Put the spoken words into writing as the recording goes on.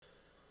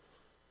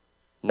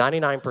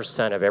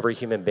99% of every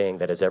human being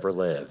that has ever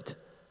lived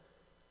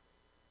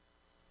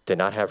did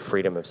not have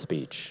freedom of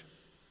speech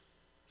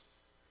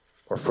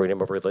or freedom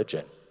of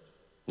religion.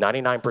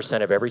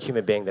 99% of every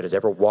human being that has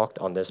ever walked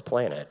on this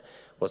planet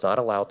was not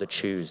allowed to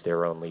choose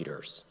their own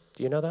leaders.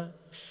 Do you know that?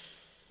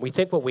 We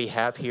think what we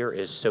have here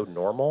is so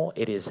normal.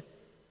 It is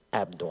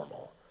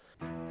abnormal.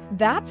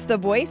 That's the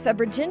voice of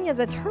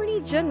Virginia's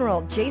Attorney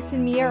General,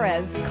 Jason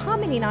Miyares,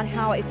 commenting on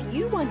how if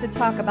you want to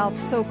talk about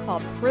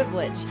so-called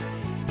privilege,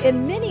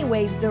 in many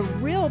ways the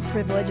real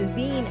privilege is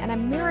being an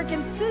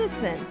American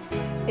citizen.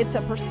 It's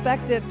a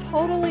perspective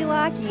totally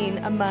lacking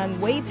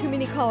among way too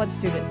many college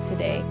students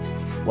today.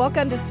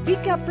 Welcome to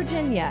Speak Up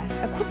Virginia,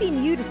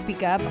 equipping you to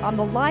speak up on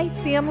the life,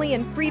 family,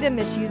 and freedom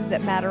issues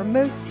that matter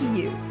most to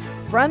you.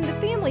 From the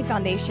Family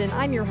Foundation,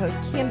 I'm your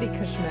host, Candi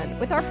Cushman,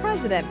 with our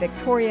president,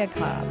 Victoria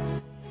Cobb.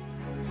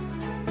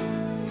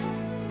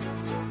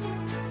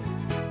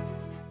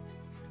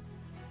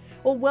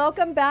 Well,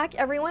 welcome back,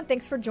 everyone.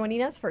 Thanks for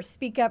joining us for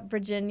Speak Up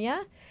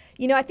Virginia.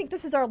 You know, I think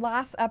this is our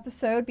last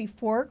episode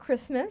before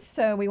Christmas,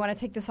 so we want to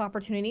take this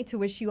opportunity to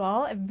wish you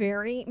all a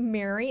very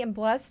merry and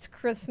blessed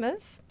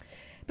Christmas.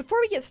 Before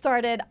we get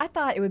started, I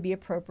thought it would be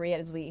appropriate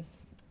as we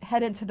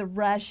head into the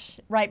rush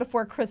right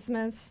before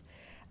Christmas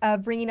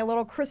of bringing a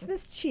little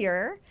Christmas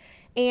cheer.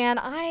 And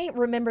I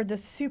remembered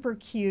this super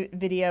cute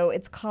video.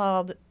 It's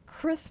called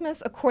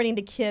Christmas According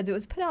to Kids. It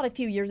was put out a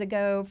few years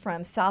ago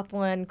from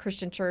Southland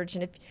Christian Church.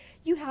 And if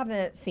you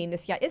haven't seen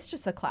this yet, it's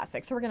just a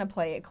classic. So we're going to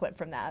play a clip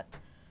from that.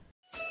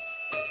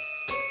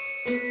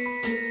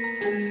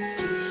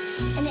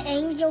 An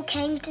angel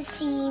came to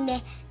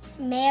see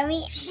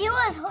Mary. She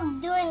was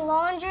doing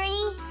laundry,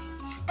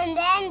 and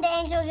then the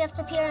angel just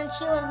appeared and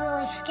she was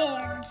really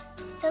scared.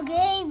 So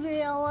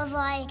Gabriel was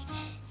like,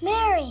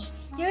 Mary,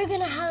 you're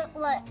gonna have,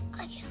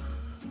 I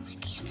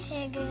can't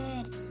say it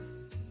good.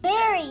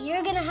 Mary,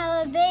 you're gonna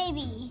have a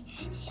baby.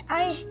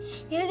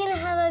 You're gonna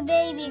have a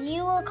baby and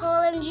you will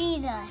call him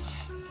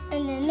Jesus.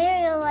 And then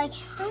Mary was like,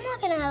 I'm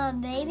not gonna have a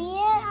baby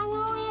yet. I'm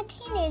only a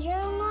teenager.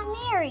 I'm not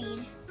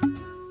married.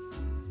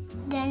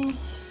 Then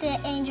the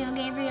angel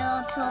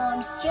Gabriel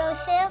told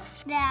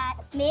Joseph that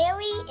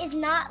Mary is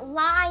not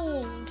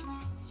lying.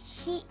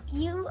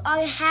 You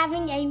are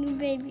having a new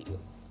baby.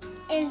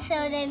 And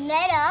so they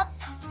met up.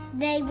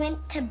 They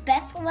went to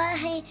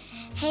Bethlehem,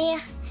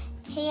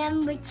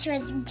 which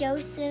was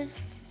Joseph's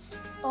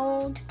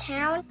old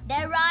town.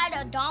 They ride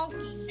a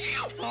donkey.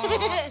 I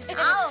don't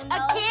know.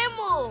 A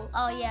camel.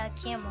 Oh, yeah, a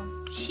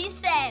camel. She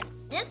said,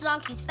 this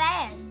donkey's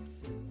fast.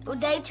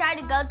 They tried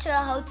to go to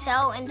a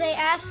hotel and they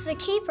asked the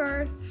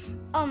keeper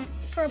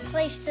for a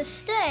place to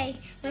stay.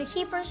 The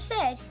keeper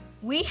said,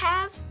 we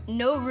have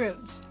no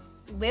rooms.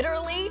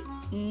 Literally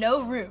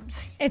no rooms.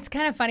 It's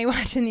kind of funny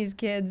watching these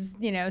kids,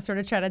 you know, sort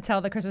of try to tell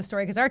the Christmas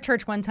story, because our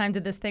church one time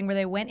did this thing where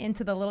they went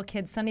into the little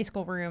kids' Sunday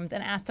school rooms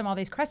and asked them all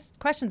these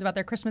questions about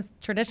their Christmas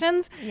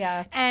traditions.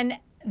 Yeah. And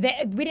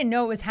we didn't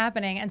know it was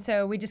happening, and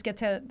so we just get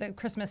to the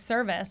Christmas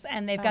service,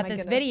 and they've got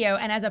this video,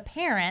 and as a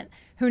parent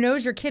who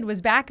knows your kid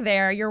was back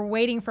there, you're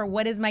waiting for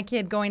what is my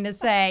kid going to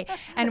say.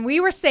 And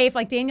we were safe.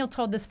 Like Daniel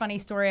told this funny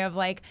story of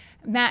like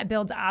Matt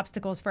builds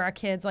obstacles for our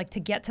kids, like to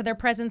get to their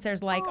presents.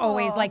 There's like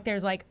always like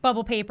there's like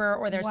bubble paper,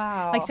 or there's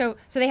like so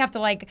they have to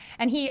like,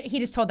 and he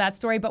just told that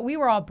story, but we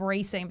were all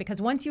bracing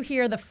because once you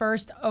hear the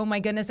first, oh my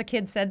goodness, a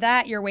kid said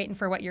that, you're waiting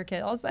for what your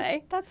kid will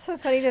say. That's so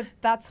funny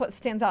that's what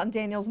stands out in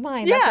Daniel's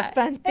mind. Yeah, that's a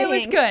fun thing. It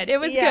was good.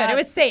 It was good. It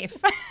was safe.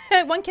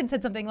 One kid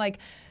said something like,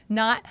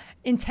 not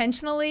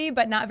intentionally,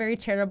 but not very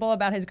charitable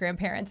about his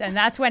grandparents. And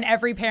that's when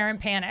every parent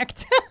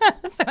panicked.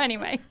 So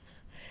anyway.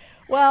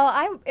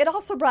 Well, it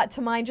also brought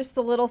to mind just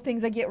the little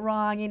things I get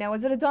wrong. You know,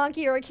 is it a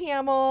donkey or a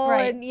camel?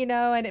 Right. And, you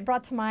know, and it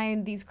brought to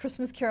mind these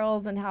Christmas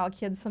carols and how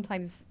kids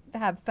sometimes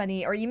have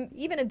funny, or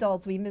even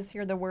adults, we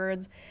mishear the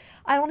words.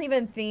 I don't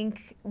even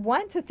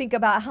want to think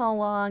about how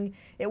long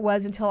it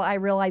was until I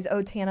realized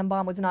O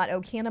Tannenbaum was not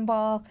O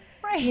Cannonball.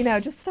 Right. You know,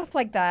 just stuff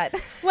like that.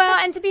 Well,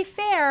 and to be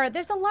fair,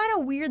 there's a lot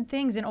of weird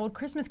things in old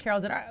Christmas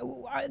carols that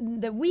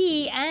that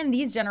we and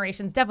these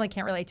generations definitely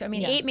can't relate to. I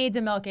mean, Eight Maids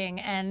a Milking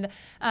and,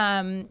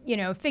 you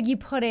know, Figgy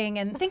Pudding.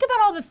 And think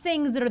about all the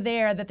things that are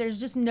there that there's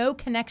just no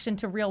connection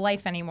to real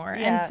life anymore.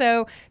 Yeah. And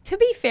so, to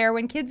be fair,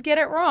 when kids get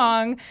it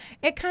wrong,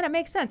 it kind of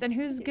makes sense. And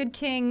who's good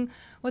king?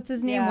 What's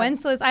his name?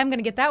 Wenceslas. I'm going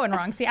to get that one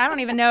wrong. See, I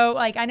don't even know.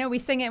 Like, I know we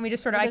sing it and we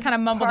just sort of, I kind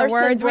of mumble the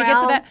words when we get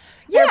to that.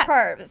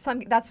 Yeah.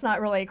 That's not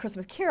really a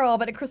Christmas carol,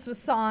 but a Christmas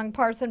song,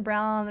 Parson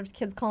Brown. There's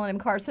kids calling him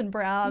Carson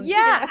Brown.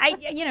 Yeah.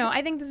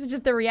 I think this is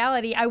just the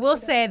reality. I will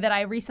say that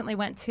I recently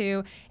went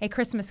to a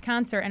Christmas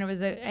concert, and it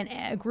was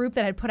a group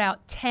that had put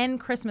out 10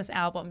 Christmas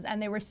albums,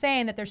 and they were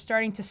saying that they're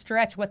starting to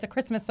stretch what's a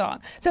Christmas song.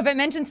 So if it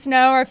mentioned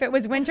snow or if it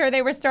was winter,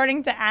 they were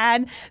starting to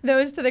add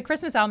those to the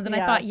Christmas albums. And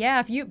I thought,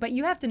 but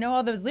you have to know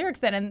all those lyrics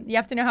then, and you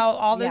have to know how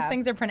all those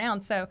things are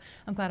pronounced. So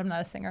I'm glad I'm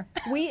not a singer.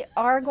 We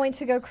are going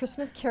to go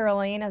Christmas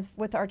caroling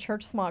with our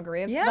church small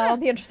groups. Yeah. So that'll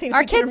be interesting.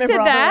 Our kids did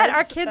that.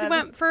 Our kids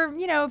went for,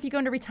 you know, if you go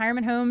into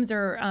retirement homes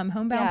or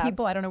homebound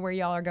people, I don't know where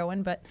y'all are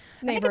going, but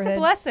I think it's a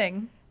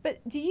blessing. But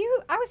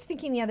I was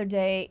thinking the other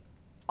day,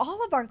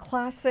 all of our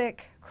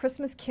classic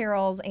Christmas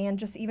carols and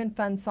just even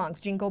fun songs,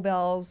 Jingle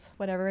Bells,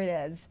 whatever it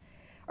is,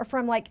 are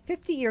from like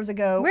 50 years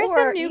ago. Where's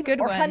or the new good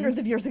ones? Hundreds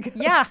of years ago.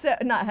 Yeah. So,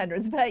 not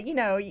hundreds, but you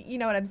know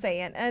what I'm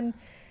saying. And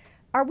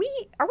are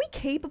we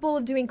capable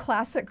of doing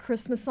classic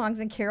Christmas songs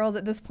and carols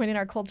at this point in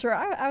our culture?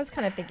 I was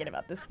kind of thinking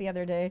about this the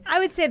other day. I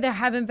would say there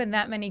haven't been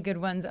that many good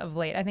ones of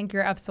late. I think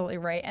you're absolutely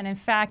right. And in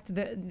fact,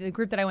 the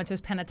group that I went to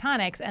was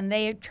Pentatonics, and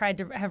they tried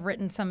to have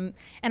written some,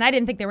 and I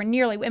didn't think they were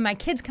nearly, and my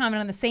kids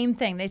commented on the same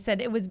thing. They said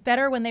it was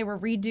better when they were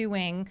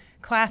redoing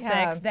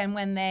classics than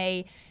when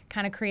they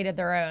kind of created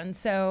their own.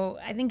 So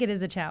I think it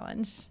is a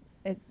challenge.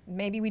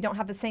 Maybe we don't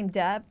have the same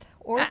depth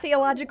or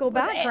theological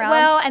background.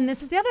 Well, and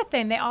this is the other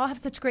thing. They all have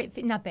such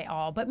great, not they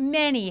all, but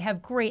many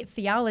have great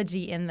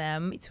theology in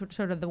them,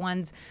 sort of the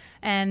ones.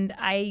 And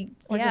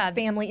Or just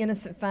family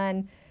innocent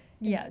fun.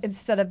 Yes.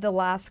 Instead of the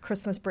last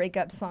Christmas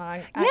breakup song.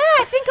 Yeah,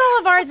 I think all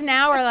of ours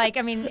now are like,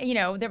 I mean, you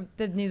know,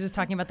 the news was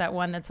talking about that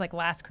one that's like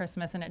Last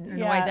Christmas and it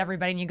annoys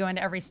everybody and you go into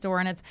every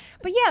store and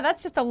but yeah,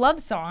 that's just a love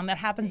song that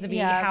happens to be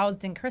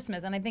housed in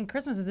Christmas. And I think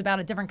Christmas is about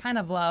a different kind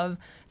of love,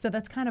 so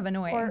that's kind of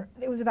annoying. Or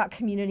it was about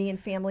community and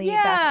family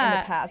back in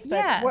the past.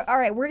 But all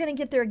right, we're going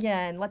to get there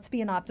again. Let's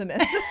be an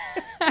optimist.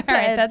 All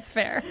right, that's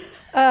fair.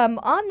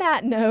 On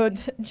that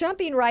note,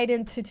 jumping right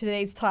into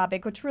today's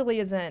topic, which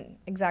really isn't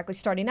exactly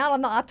starting out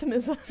on the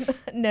optimism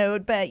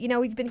note, but, you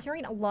know, we've been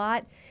hearing a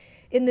lot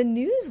in the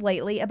news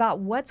lately about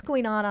what's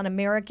going on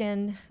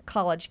American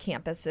college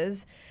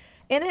campuses.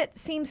 And it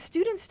seems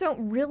students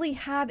don't really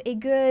have a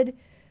good,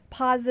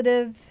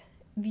 positive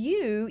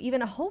view,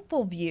 even a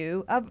hopeful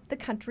view of the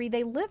country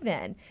they live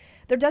in.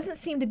 There doesn't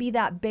seem to be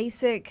that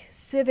basic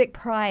civic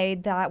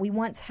pride that we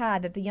once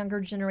had, that the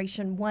younger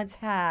generation once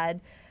had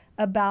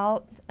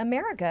about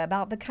America,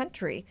 about the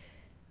country.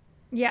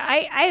 Yeah,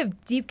 I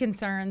have deep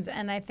concerns,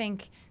 and I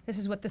think this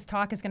is what this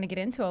talk is going to get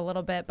into a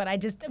little bit. But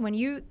when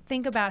you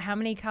think about how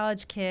many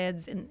college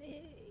kids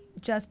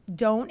just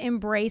don't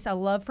embrace a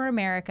love for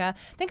America,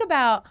 think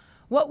about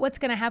what's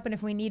going to happen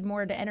if we need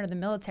more to enter the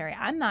military.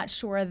 I'm not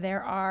sure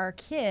there are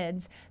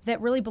kids that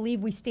really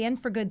believe we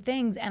stand for good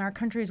things and our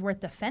country is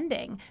worth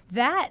defending.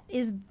 That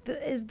is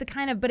the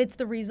kind of, but it's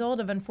the result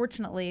of,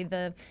 unfortunately,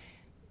 the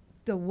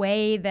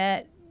way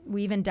that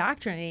we've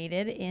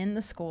indoctrinated in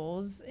the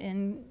schools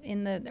in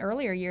the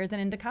earlier years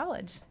and into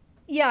college.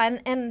 Yeah,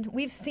 and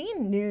we've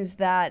seen news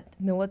that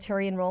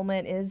military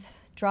enrollment is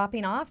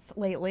dropping off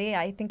lately.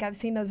 I think I've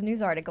seen those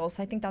news articles.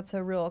 I think that's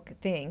a real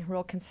thing,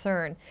 real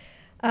concern.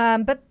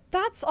 But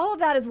that's all of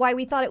that is why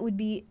we thought it would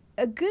be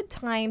a good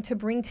time to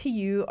bring to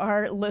you,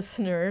 our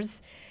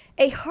listeners,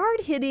 a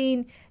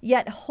hard-hitting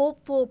yet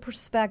hopeful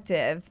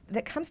perspective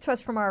that comes to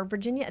us from our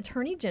Virginia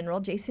Attorney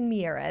General, Jason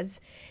Miyares.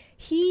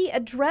 He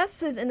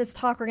addresses in this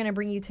talk we're going to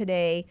bring you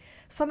today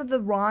some of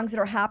the wrongs that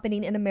are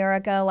happening in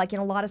America. Like in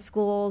a lot of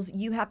schools,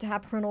 you have to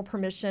have parental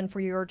permission for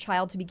your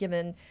child to be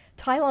given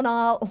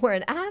Tylenol or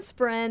an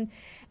aspirin,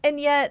 and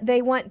yet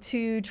they want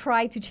to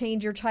try to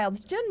change your child's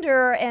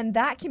gender, and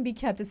that can be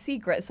kept a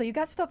secret. So you've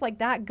got stuff like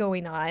that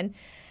going on.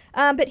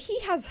 But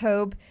he has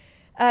hope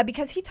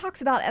because he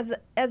talks about,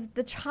 as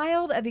the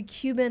child of a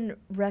Cuban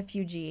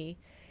refugee,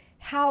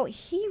 how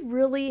he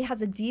really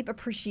has a deep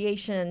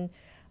appreciation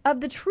of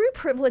the true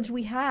privilege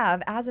we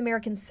have as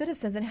American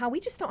citizens and how we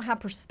just don't have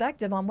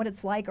perspective on what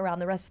it's like around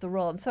the rest of the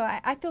world. So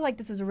I feel like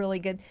this is a really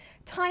good,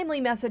 timely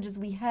message as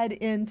we head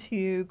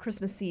into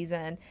Christmas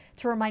season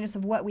to remind us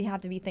of what we have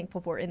to be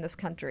thankful for in this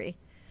country.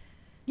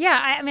 Yeah,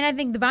 I mean, I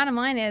think the bottom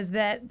line is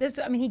that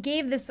he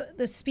gave this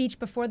speech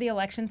before the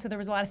election, so there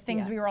was a lot of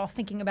things we were all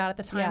thinking about at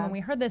the time when we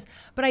heard this.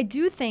 But I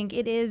do think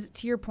it is,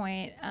 to your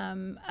point,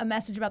 a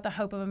message about the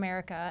hope of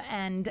America,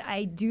 and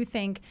I do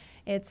think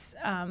it's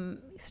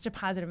such a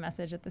positive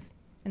message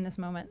in this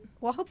moment.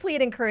 Well, hopefully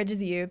it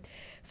encourages you.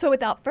 So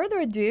without further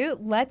ado,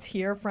 let's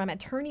hear from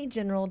Attorney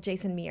General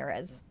Jason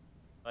Miyares.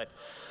 But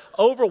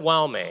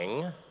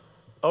overwhelming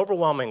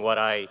what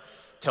I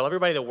tell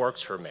everybody that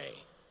works for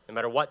me, no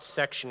matter what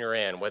section you're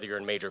in, whether you're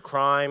in major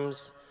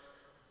crimes,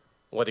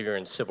 whether you're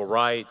in civil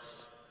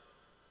rights,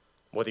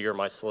 whether you're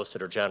my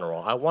Solicitor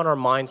General, I want our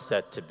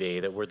mindset to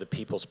be that we're the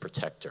people's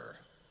protector.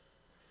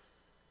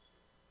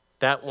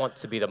 That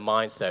wants to be the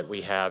mindset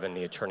we have in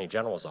the Attorney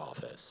General's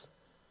office.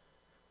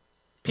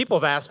 People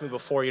have asked me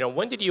before,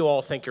 when did you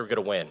all think you were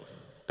going to win?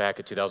 Back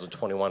in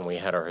 2021, we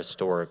had our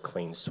historic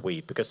clean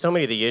sweep, because so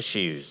many of the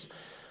issues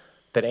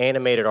that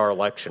animated our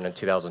election in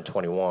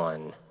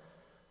 2021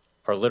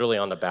 are literally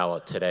on the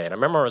ballot today. And I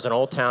remember I was in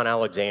Old Town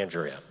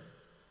Alexandria,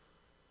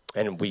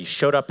 and we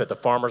showed up at the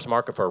farmer's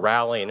market for a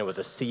rally, and it was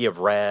a sea of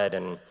red,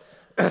 and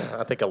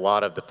I think a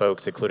lot of the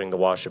folks, including the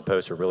Washington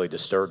Post, were really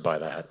disturbed by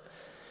that.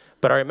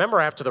 But I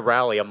remember after the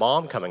rally, a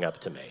mom coming up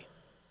to me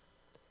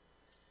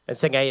and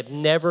saying, I had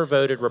never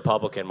voted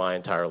Republican my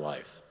entire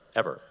life,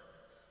 ever.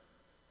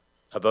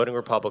 A voting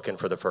Republican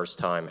for the first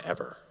time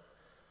ever.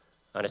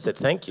 And I said,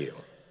 thank you.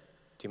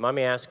 Do you mind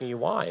me asking you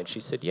why? And she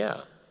said,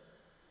 yeah.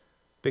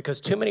 Because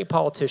too many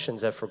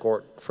politicians have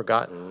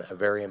forgotten a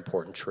very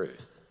important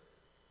truth.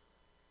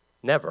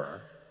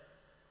 Never,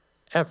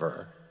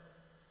 ever,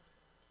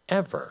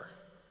 ever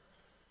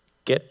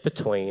get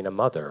between a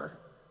mother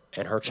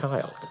and her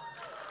child.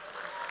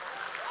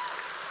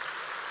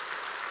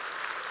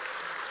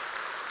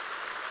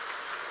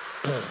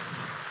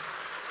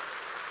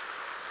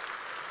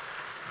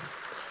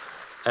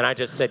 And I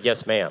just said,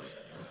 yes, ma'am.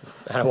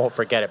 And I won't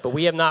forget it. But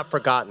we have not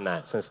forgotten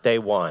that since day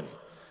one.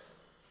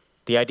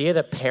 The idea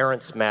that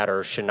parents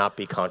matter should not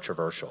be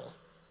controversial.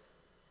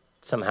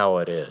 Somehow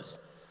it is.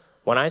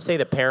 When I say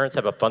that parents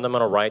have a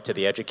fundamental right to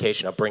the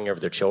education upbringing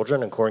of their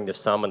children, according to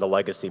some in the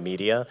legacy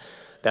media,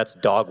 that's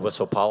dog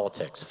whistle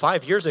politics.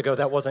 5 years ago,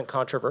 that wasn't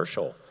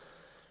controversial.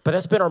 But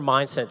that's been our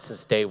mindset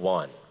since day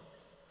one.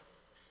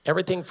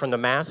 Everything from the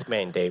mask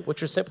mandate,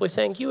 which was simply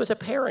saying you as a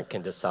parent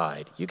can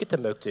decide. You get to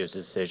make those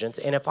decisions.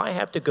 And if I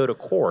have to go to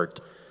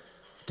court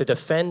to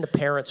defend the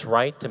parent's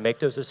right to make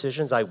those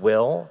decisions, I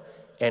will,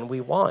 and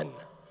we won.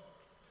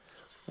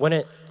 When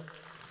it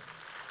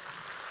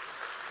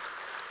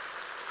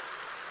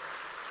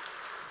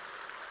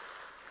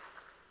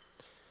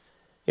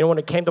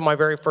came to my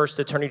very first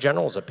Attorney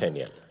General's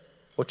opinion,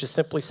 which is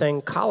simply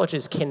saying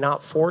colleges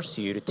cannot force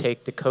you to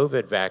take the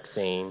COVID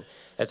vaccine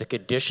as a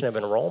condition of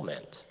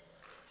enrollment.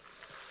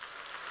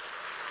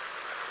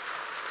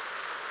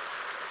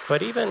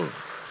 But even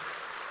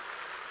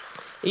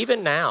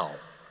now,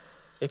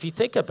 if you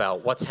think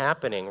about what's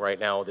happening right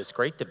now, this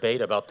great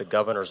debate about the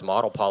governor's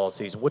model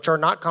policies, which are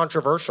not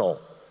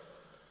controversial.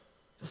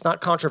 It's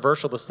not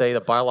controversial to say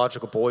that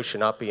biological boys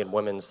should not be in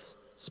women's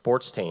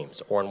sports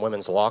teams or in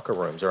women's locker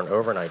rooms or in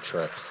overnight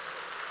trips.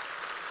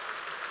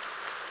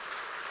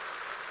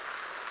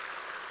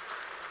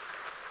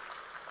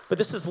 But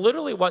this is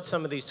literally what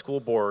some of these school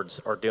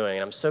boards are doing.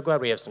 And I'm so glad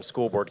we have some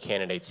school board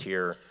candidates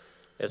here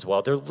as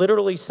well. They're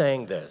literally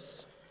saying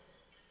this.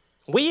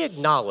 We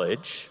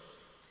acknowledge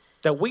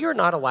that we are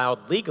not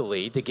allowed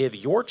legally to give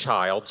your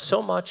child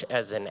so much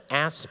as an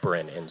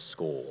aspirin in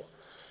school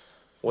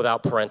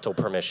without parental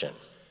permission.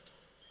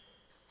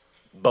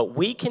 But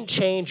we can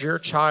change your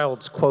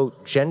child's,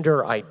 quote,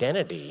 gender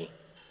identity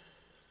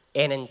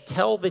and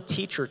tell the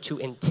teacher to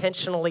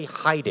intentionally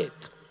hide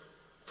it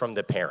from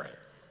the parent.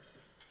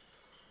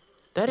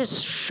 That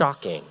is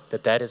shocking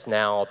that is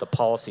now the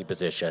policy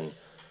position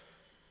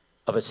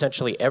of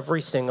essentially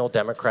every single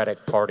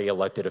Democratic Party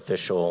elected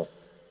official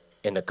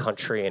in the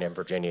country and in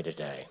Virginia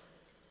today.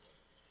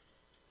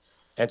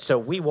 And so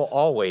we will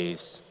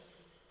always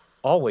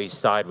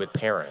side with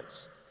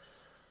parents.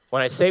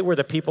 When I say we're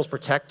the people's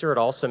protector, it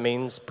also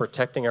means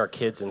protecting our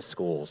kids in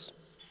schools.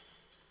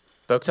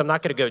 Folks, I'm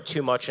not going to go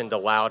too much into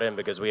Loudoun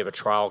because we have a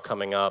trial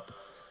coming up,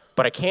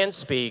 but I can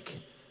speak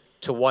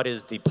to what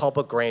is the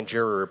public grand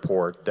jury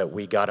report that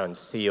we got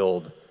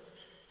unsealed,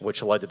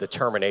 which led to the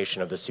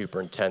termination of the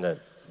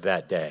superintendent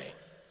that day.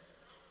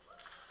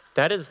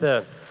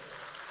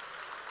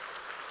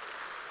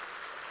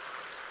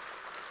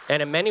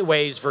 And in many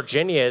ways,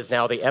 Virginia is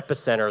now the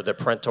epicenter of the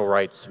parental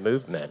rights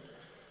movement.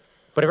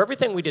 But of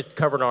everything we did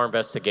cover in our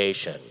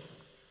investigation,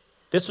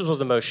 this was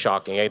the most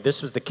shocking.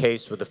 This was the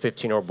case with the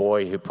 15-year-old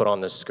boy who put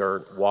on the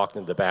skirt, walked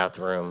into the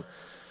bathroom,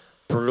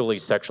 brutally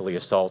sexually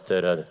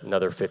assaulted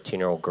another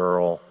 15-year-old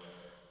girl,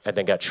 and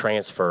then got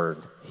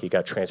transferred. He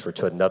got transferred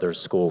to another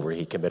school where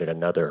he committed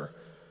another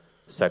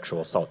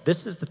sexual assault.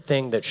 This is the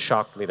thing that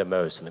shocked me the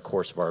most in the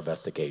course of our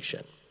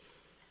investigation.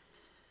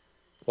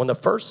 When the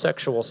first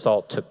sexual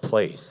assault took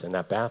place in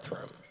that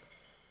bathroom,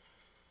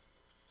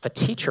 a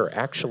teacher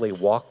actually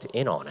walked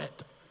in on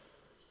it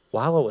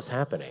while it was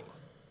happening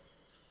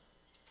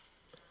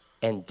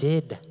and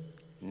did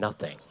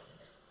nothing.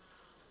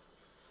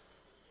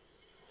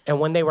 And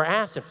when they were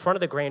asked in front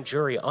of the grand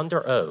jury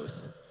under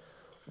oath,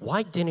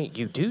 why didn't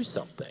you do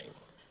something?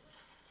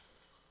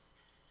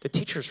 The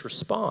teacher's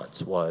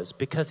response was,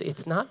 because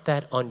it's not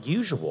that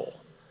unusual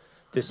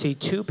to see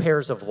two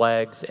pairs of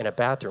legs in a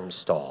bathroom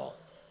stall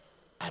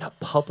at a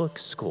public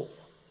school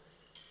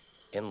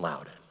in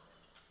Loudoun.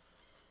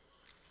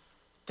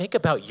 Think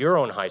about your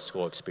own high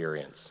school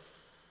experience.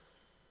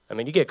 I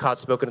mean, you get caught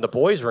smoking in the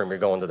boys' room, you're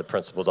going to the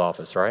principal's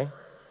office, right?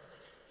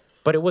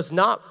 But it was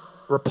not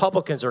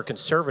Republicans or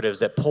conservatives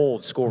that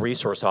pulled school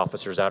resource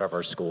officers out of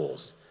our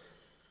schools.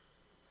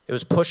 It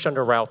was pushed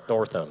under Ralph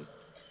Northam.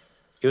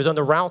 It was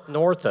under Ralph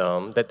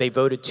Northam that they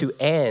voted to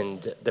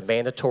end the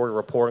mandatory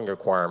reporting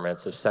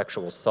requirements of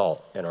sexual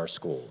assault in our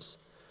schools.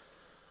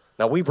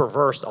 Now, we've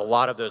reversed a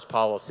lot of those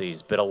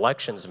policies, but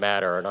elections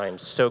matter, and I am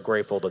so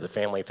grateful that the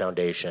Family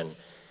Foundation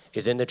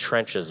is in the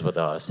trenches with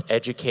us,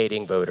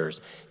 educating voters.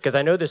 Because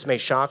I know this may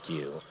shock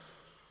you,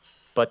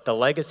 but the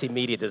legacy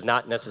media does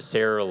not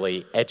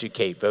necessarily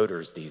educate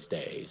voters these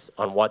days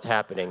on what's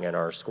happening in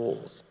our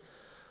schools.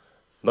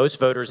 Most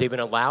voters,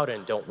 even in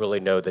Loudoun, don't really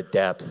know the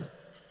depth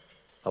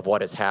of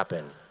what has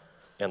happened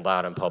in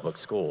Loudoun public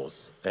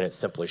schools, and it's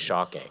simply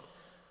shocking.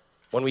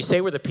 When we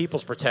say we're the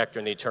people's protector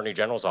in the Attorney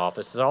General's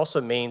office, it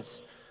also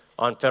means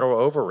on federal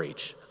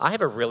overreach. I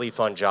have a really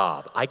fun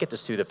job. I get to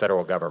sue the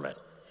federal government.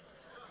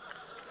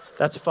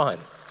 That's fun.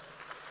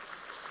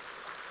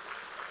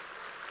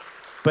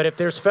 But if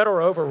there's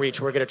federal overreach,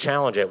 we're going to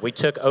challenge it. We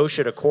took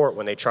OSHA to court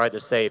when they tried to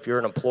say if you're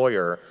an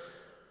employer,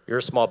 You're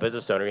a small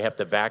business owner, you have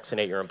to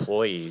vaccinate your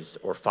employees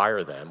or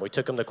fire them. We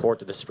took them to court,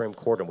 to the Supreme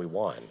Court, and we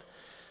won.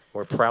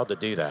 We're proud to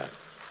do that.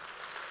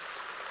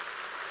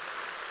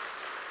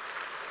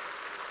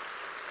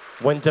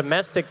 When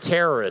domestic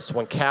terrorists,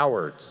 when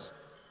cowards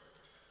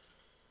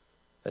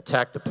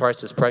attacked the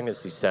Crisis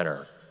Pregnancy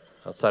Center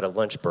outside of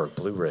Lynchburg,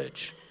 Blue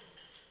Ridge,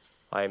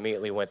 I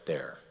immediately went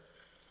there,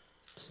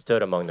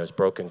 stood among those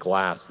broken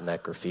glass and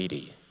that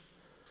graffiti,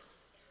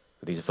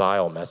 these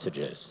vile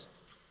messages.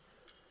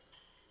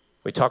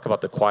 We talk about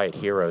the quiet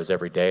heroes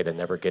every day that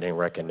never get any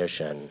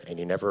recognition, and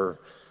you never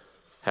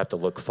have to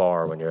look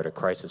far when you're at a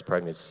crisis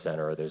pregnancy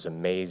center or those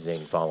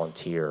amazing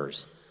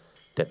volunteers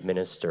that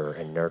minister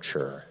and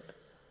nurture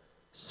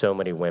so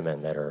many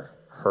women that are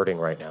hurting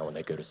right now when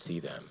they go to see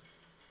them.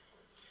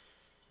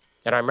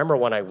 And I remember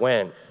when I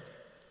went,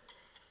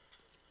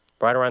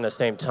 right around the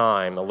same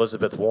time,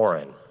 Elizabeth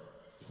Warren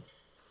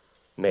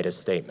made a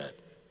statement.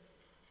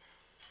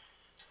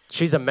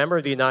 She's a member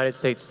of the United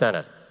States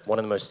Senate, one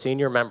of the most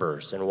senior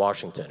members in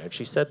Washington, and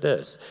she said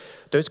this: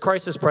 those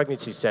crisis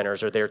pregnancy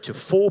centers are there to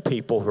fool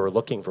people who are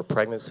looking for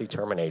pregnancy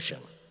termination.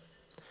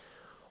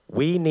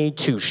 We need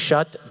to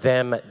shut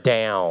them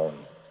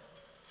down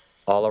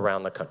all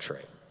around the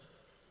country.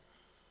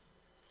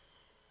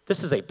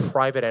 This is a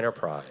private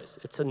enterprise.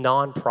 It's a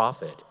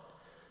nonprofit.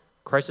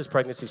 Crisis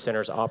pregnancy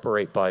centers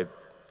operate by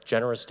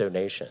generous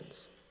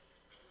donations.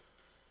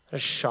 That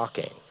is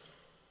shocking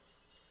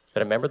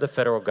that a member of the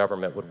federal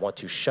government would want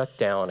to shut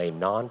down a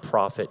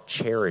nonprofit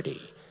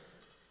charity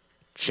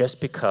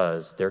just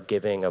because they're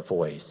giving a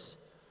voice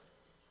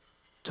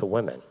to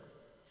women.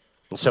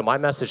 And so my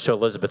message to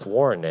Elizabeth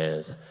Warren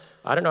is,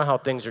 I don't know how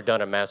things are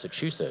done in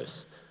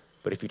Massachusetts,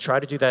 but if you try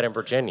to do that in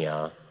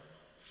Virginia,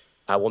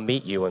 I will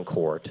meet you in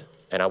court,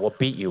 and I will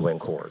beat you in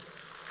court.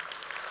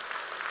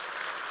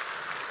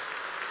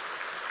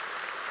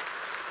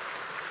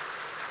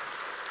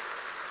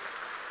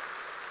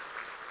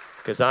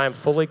 Because I am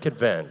fully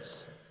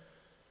convinced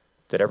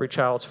that every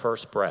child's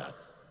first breath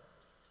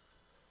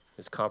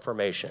is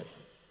confirmation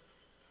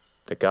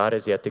that God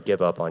has yet to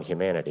give up on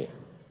humanity.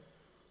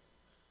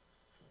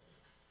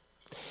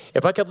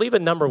 If I could leave a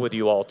number with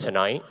you all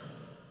tonight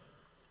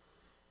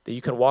that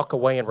you can walk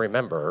away and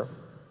remember,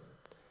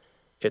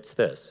 it's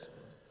this: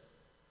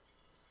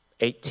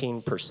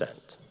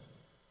 18%.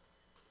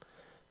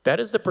 That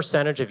is the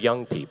percentage of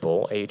young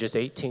people ages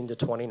 18 to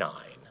 29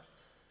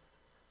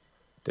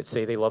 that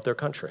say they love their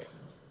country.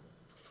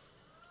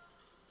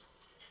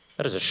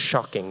 That is a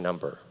shocking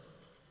number.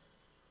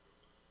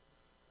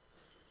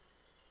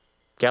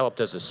 Gallup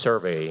does a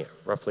survey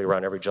roughly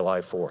around every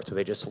July 4th, where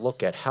they just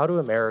look at how do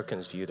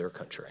Americans view their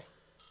country.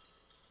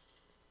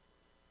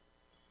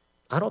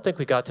 I don't think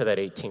we got to that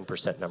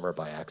 18% number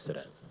by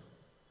accident.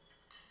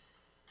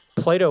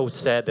 Plato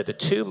said that the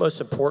two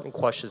most important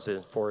questions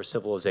for a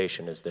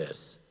civilization is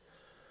this: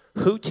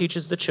 who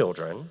teaches the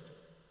children,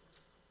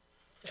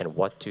 and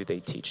what do they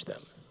teach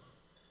them?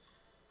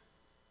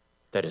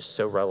 That is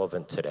so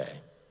relevant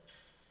today.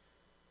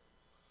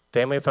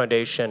 Family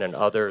Foundation and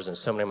others, and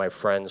so many of my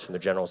friends from the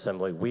General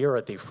Assembly, we are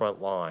at the front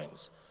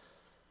lines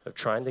of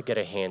trying to get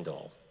a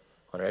handle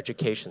on our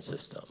education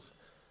system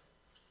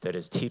that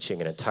is teaching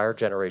an entire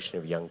generation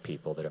of young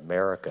people that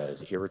America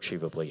is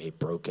irretrievably a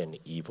broken,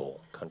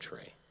 evil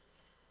country.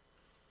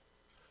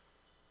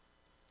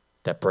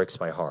 That breaks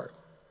my heart.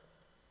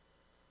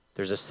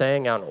 There's a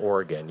saying out in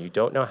Oregon: you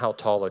don't know how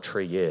tall a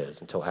tree is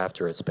until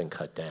after it's been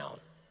cut down.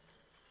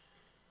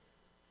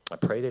 I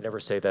pray they never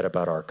say that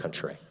about our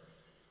country.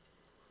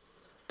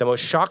 The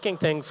most shocking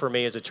thing for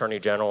me as Attorney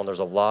General, and there's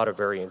a lot of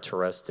very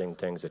interesting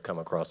things that come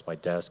across my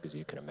desk, as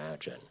you can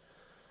imagine,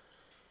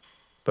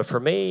 but for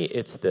me,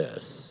 it's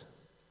this.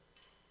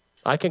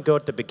 I can go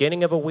at the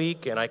beginning of a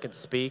week and I can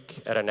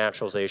speak at a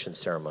naturalization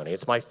ceremony.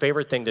 It's my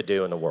favorite thing to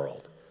do in the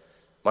world.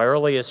 My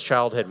earliest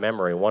childhood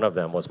memory, one of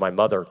them, was my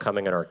mother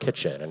coming in our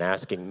kitchen and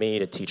asking me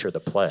to teach her the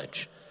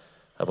Pledge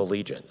of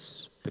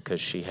Allegiance because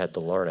she had to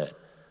learn it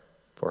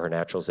for her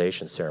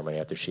naturalization ceremony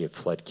after she had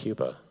fled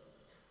Cuba.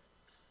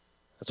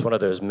 It's one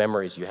of those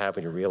memories you have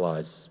when you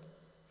realize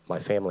my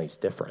family's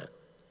different.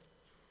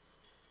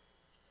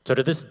 So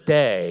to this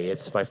day,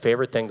 it's my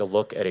favorite thing to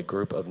look at a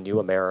group of new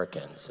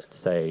Americans and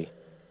say,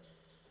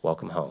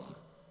 welcome home.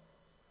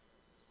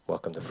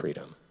 Welcome to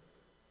freedom.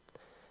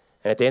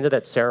 And at the end of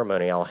that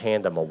ceremony, I'll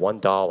hand them a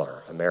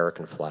 $1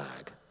 American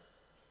flag.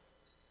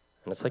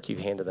 And it's like you've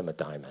handed them a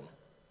diamond.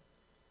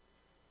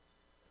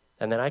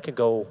 And then I could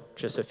go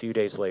just a few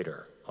days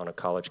later on a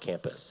college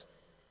campus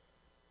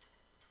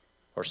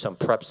or some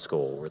prep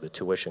school where the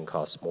tuition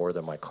costs more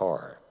than my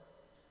car.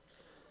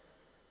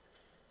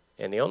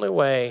 And the only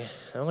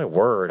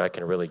word I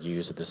can really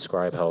use to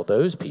describe how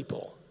those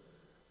people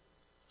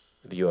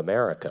view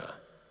America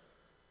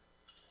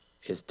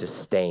is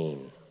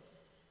disdain.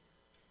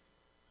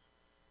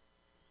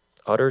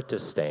 Utter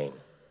disdain.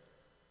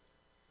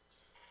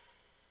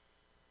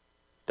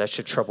 That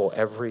should trouble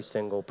every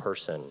single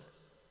person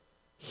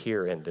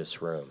here in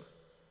this room.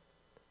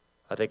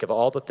 I think of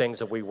all the things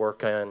that we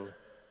work on,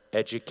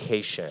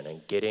 education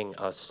and getting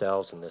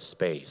ourselves in this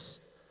space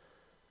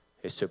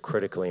is so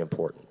critically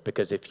important.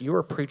 Because if you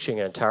are preaching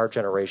an entire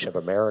generation of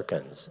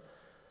Americans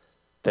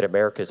that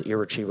America is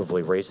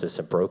irretrievably racist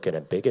and broken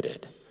and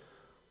bigoted,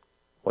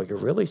 what you're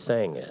really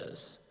saying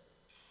is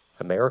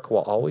America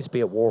will always be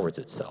at war with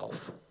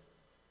itself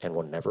and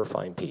will never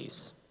find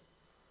peace.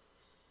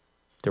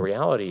 The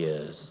reality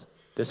is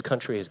this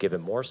country has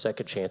given more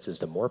second chances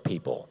to more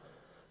people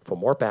from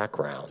more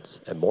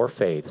backgrounds and more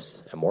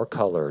faiths and more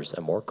colors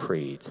and more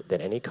creeds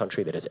than any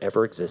country that has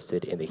ever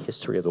existed in the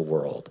history of the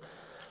world.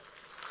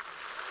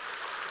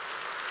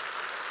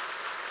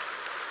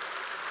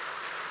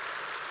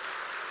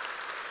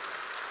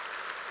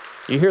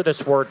 You hear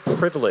this word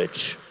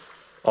privilege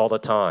all the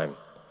time.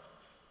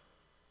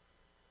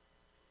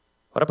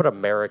 What about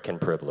American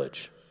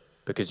privilege?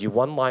 Because you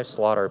won life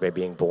slaughter by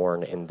being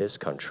born in this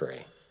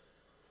country.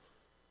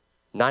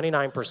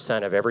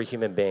 99% of every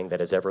human being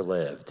that has ever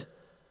lived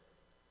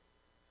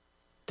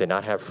did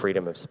not have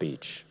freedom of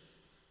speech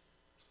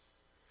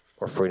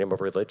or freedom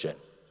of religion.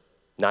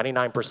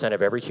 99%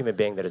 of every human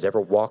being that has ever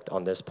walked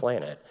on this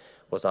planet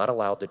was not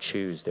allowed to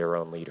choose their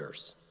own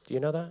leaders. Do you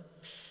know that?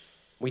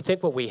 We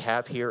think what we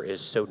have here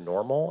is so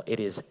normal. It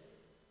is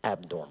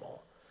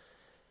abnormal.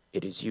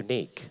 It is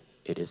unique.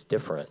 It is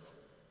different.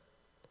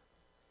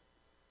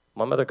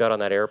 My mother got on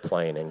that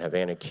airplane in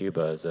Havana,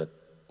 Cuba as a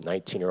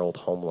 19-year-old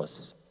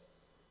homeless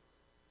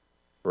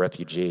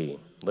refugee,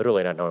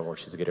 literally not knowing where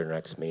she's going to get her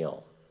next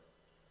meal,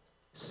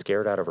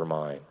 scared out of her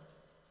mind.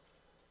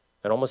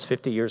 And almost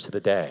 50 years to the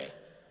day,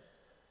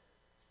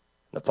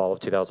 in the fall of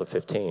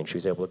 2015, she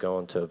was able to go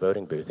into a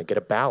voting booth and get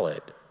a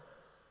ballot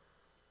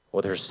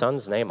with her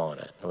son's name on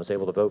it, and was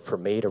able to vote for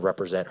me to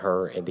represent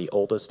her in the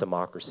oldest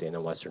democracy in the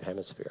Western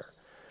Hemisphere.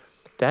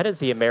 That is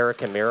the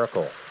American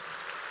miracle.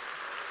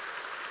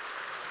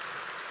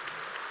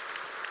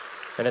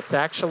 And it's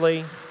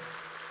actually,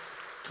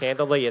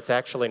 candidly, it's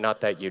actually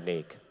not that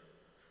unique.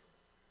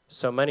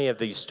 So many of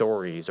these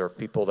stories are of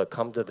people that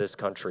come to this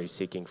country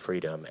seeking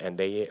freedom, and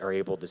they are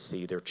able to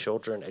see their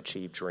children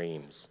achieve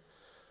dreams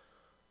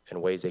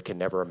in ways they can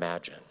never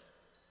imagine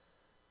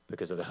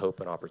because of the hope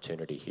and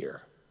opportunity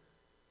here.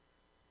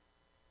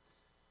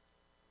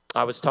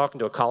 I was talking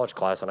to a college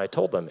class, and I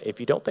told them, if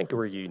you don't think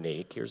we're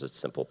unique, here's a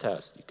simple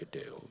test you could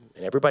do.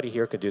 And everybody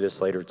here could do this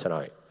later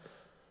tonight.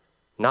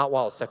 Not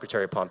while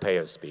Secretary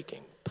Pompeo is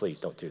speaking. Please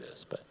don't do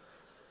this.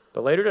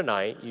 But later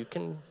tonight, you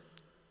can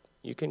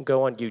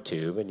go on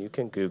YouTube and you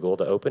can Google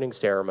the opening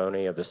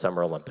ceremony of the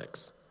Summer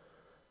Olympics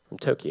from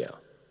Tokyo.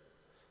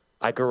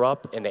 I grew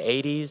up in the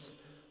 80s.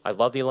 I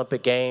love the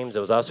Olympic Games. It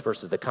was us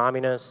versus the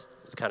communists.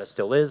 It kind of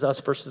still is us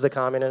versus the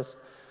communists.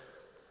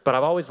 But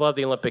I've always loved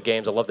the Olympic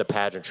Games. I love the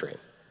pageantry.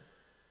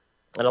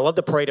 And I love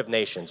the Parade of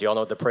Nations. You all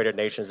know what the Parade of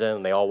Nations is,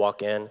 and they all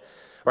walk in.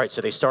 Right,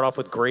 so they start off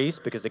with Greece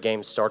because the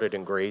game started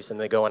in Greece, and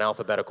they go in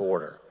alphabetical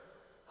order.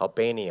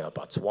 Albania,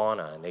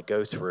 Botswana, and they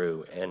go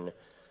through, and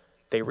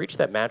they reach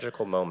that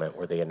magical moment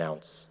where they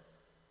announce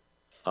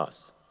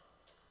us,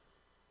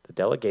 the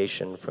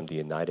delegation from the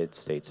United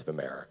States of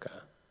America.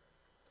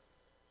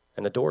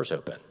 And the doors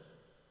open,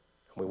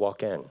 and we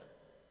walk in.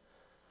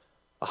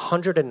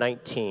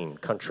 119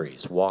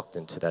 countries walked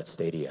into that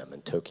stadium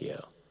in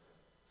Tokyo.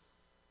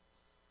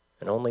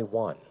 And only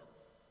one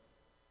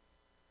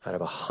out of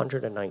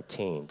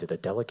 119 did the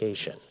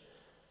delegation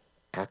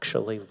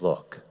actually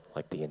look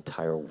like the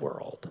entire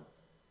world.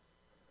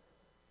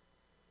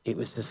 It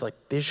was this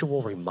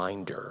visual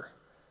reminder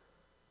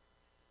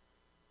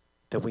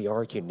that we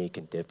are unique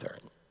and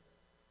different,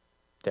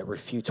 that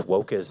refutes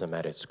wokeism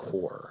at its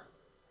core,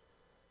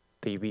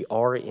 that we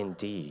are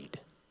indeed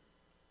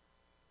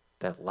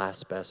that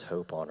last best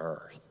hope on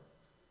earth.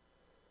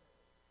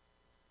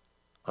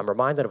 I'm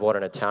reminded of what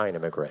an Italian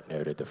immigrant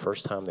noted the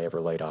first time they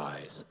ever laid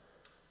eyes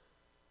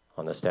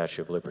on the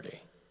Statue of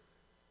Liberty.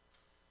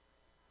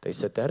 They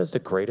said, that is the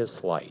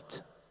greatest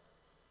light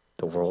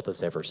the world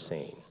has ever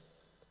seen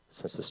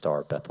since the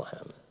Star of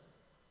Bethlehem.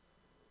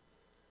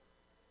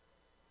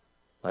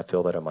 I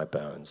feel that in my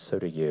bones. So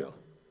do you.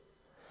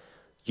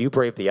 You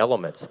braved the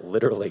elements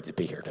literally to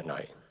be here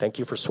tonight. Thank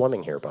you for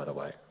swimming here, by the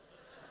way.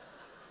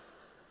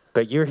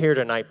 But you're here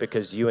tonight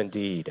because you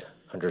indeed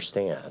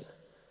understand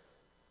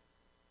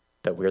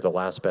that we're the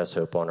last best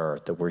hope on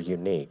earth, that we're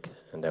unique,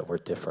 and that we're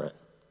different.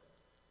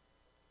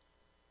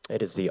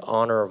 It is the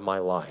honor of my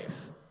life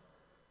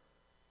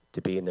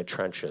to be in the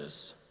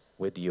trenches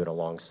with you and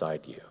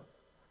alongside you.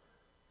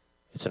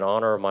 It's an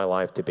honor of my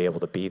life to be able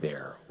to be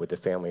there with the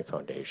Family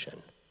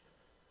Foundation,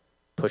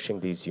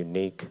 pushing these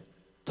unique,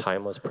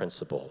 timeless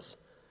principles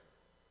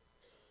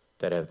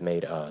that have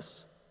made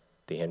us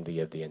the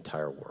envy of the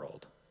entire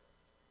world.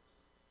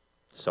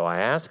 So I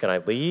ask and I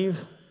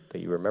leave that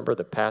you remember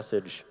the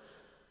passage,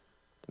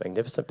 the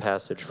magnificent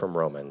passage from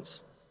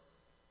Romans.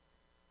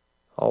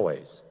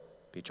 Always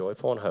be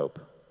joyful in hope,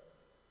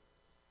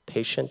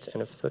 patient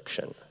in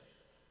affliction,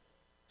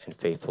 and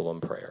faithful in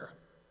prayer.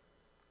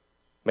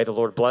 May the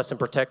Lord bless and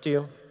protect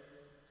you.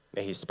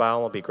 May he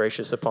smile and be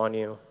gracious upon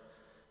you.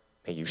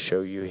 May you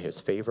show you his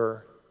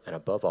favor, and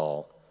above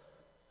all,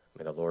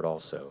 may the Lord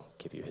also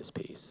give you his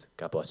peace.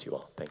 God bless you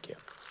all. Thank you.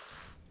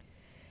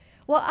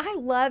 Well, I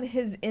love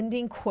his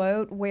ending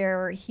quote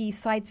where he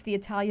cites the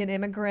Italian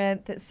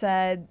immigrant that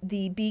said,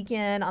 "The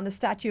beacon on the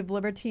Statue of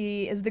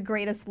Liberty is the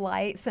greatest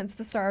light since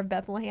the Star of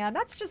Bethlehem."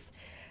 That's just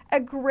a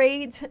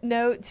great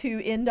note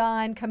to end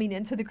on coming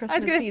into the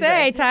Christmas season. I was going to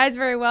say, ties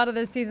very well to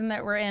the season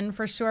that we're in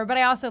for sure. But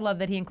I also love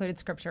that he included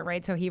scripture,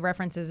 right? So he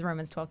references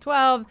Romans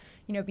 12:12,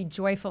 be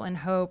joyful in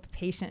hope,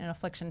 patient in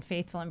affliction,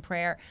 faithful in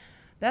prayer.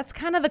 That's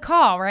kind of the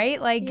call, right?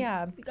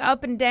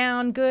 Up and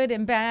down, good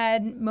and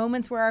bad,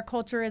 moments where our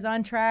culture is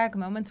on track,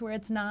 moments where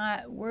it's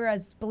not. We're,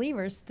 as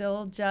believers,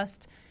 still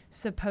just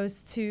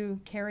supposed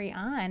to carry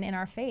on in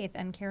our faith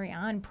and carry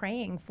on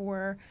praying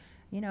for,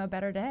 a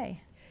better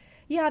day.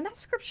 Yeah, and that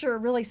scripture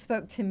really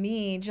spoke to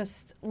me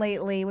just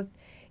lately.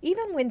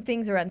 Even when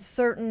things are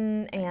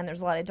uncertain and there's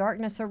a lot of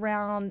darkness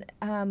around,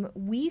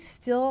 we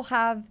still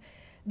have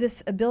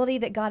this ability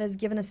that God has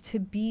given us to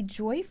be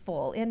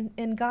joyful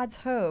in God's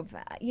hope.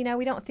 We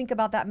don't think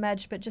about that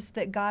much, but just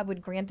that God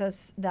would grant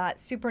us that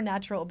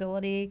supernatural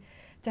ability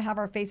to have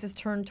our faces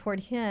turned toward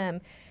Him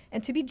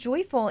and to be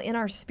joyful in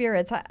our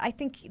spirits. I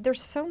think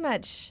there's so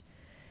much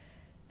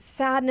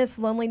sadness,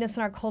 loneliness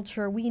in our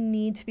culture. We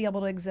need to be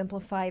able to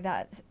exemplify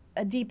that,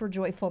 a deeper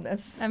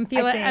joyfulness. I'm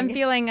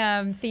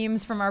feeling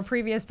themes from our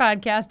previous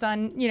podcast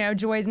on,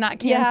 joy's not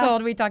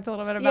canceled. Yeah. We talked a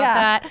little bit about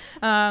that.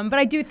 But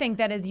I do think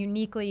that is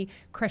uniquely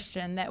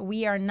Christian, that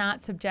we are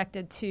not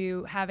subjected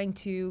to having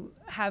to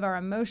have our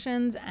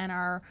emotions and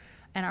our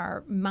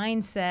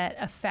mindset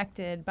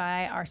affected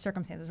by our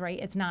circumstances, right?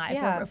 It's not.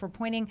 If we're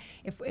pointing,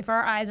 if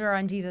our eyes are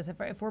on Jesus,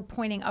 if we're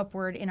pointing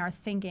upward in our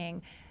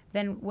thinking,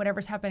 then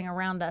whatever's happening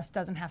around us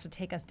doesn't have to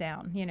take us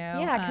down,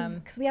 Yeah,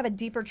 because we have a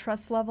deeper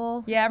trust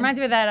level. Yeah, it reminds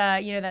me of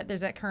that, that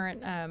there's that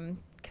current kind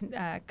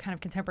of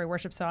contemporary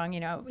worship song,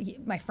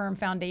 my firm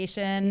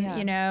foundation,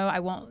 I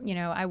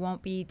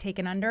won't be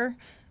taken under.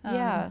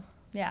 Yeah.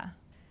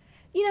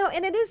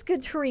 And it is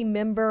good to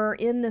remember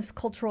in this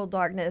cultural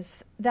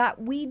darkness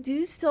that we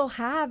do still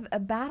have a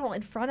battle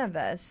in front of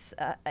us,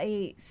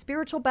 a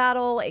spiritual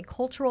battle, a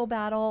cultural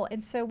battle,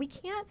 and so we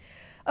can't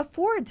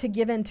afford to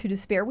give in to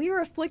despair. We are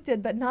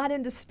afflicted, but not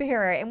in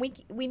despair. And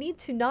we need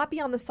to not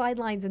be on the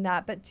sidelines in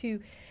that, but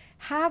to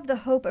have the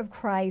hope of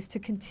Christ to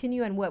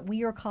continue in what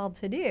we are called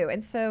to do.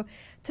 And so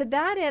to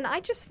that end, I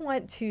just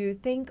want to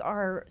thank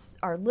our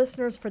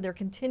listeners for their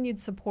continued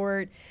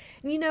support.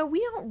 We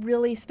don't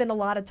really spend a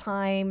lot of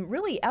time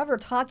really ever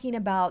talking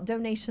about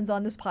donations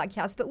on this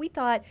podcast, but we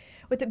thought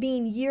with it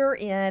being year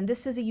end,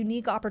 this is a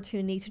unique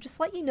opportunity to just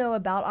let you know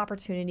about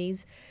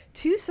opportunities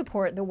to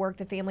support the work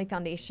the Family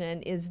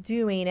Foundation is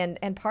doing.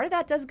 And part of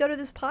that does go to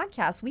this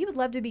podcast. We would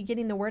love to be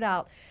getting the word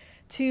out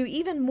to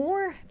even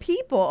more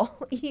people,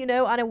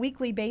 on a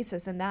weekly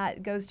basis. And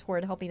that goes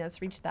toward helping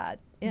us reach that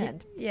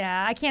end.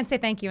 Yeah, I can't say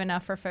thank you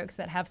enough for folks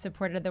that have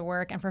supported the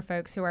work and for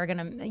folks who are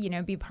going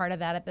to, be part of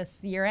that at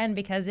this year end,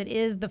 because it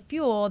is the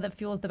fuel that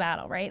fuels the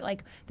battle, right?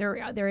 Like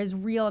there is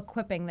real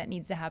equipping that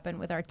needs to happen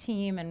with our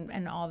team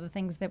and all the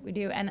things that we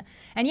do. And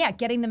yeah,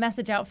 getting the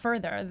message out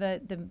further,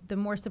 the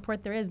more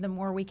support there is, the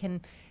more we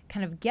can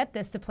kind of get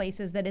this to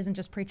places that isn't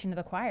just preaching to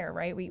the choir,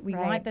 right? We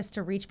want this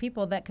to reach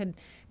people that could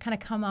kind of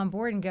come on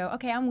board and go,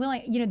 okay, I'm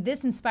willing,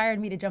 this inspired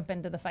me to jump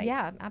into the fight.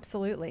 Yeah,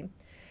 absolutely.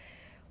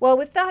 Well,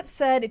 with that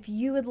said, if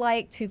you would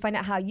like to find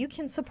out how you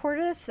can support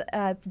us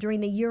during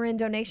the year-end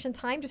donation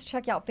time, just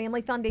check out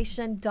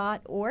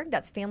familyfoundation.org.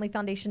 That's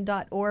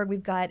familyfoundation.org.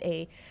 We've got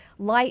a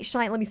light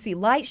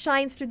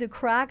shines through the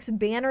cracks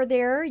banner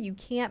there. You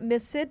can't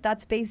miss it.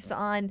 That's based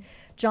on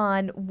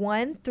John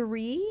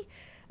 1:3.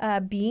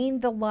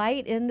 Being the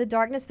light in the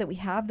darkness, that we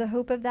have the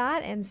hope of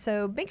that. And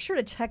so make sure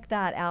to check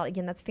that out.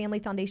 Again, that's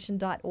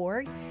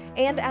familyfoundation.org.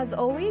 And as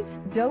always,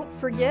 don't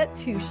forget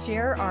to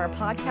share our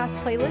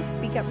podcast playlist,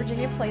 Speak Up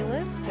Virginia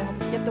playlist, to help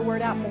us get the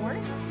word out more.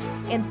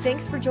 And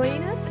thanks for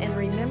joining us. And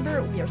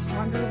remember, we are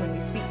stronger when we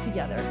speak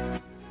together.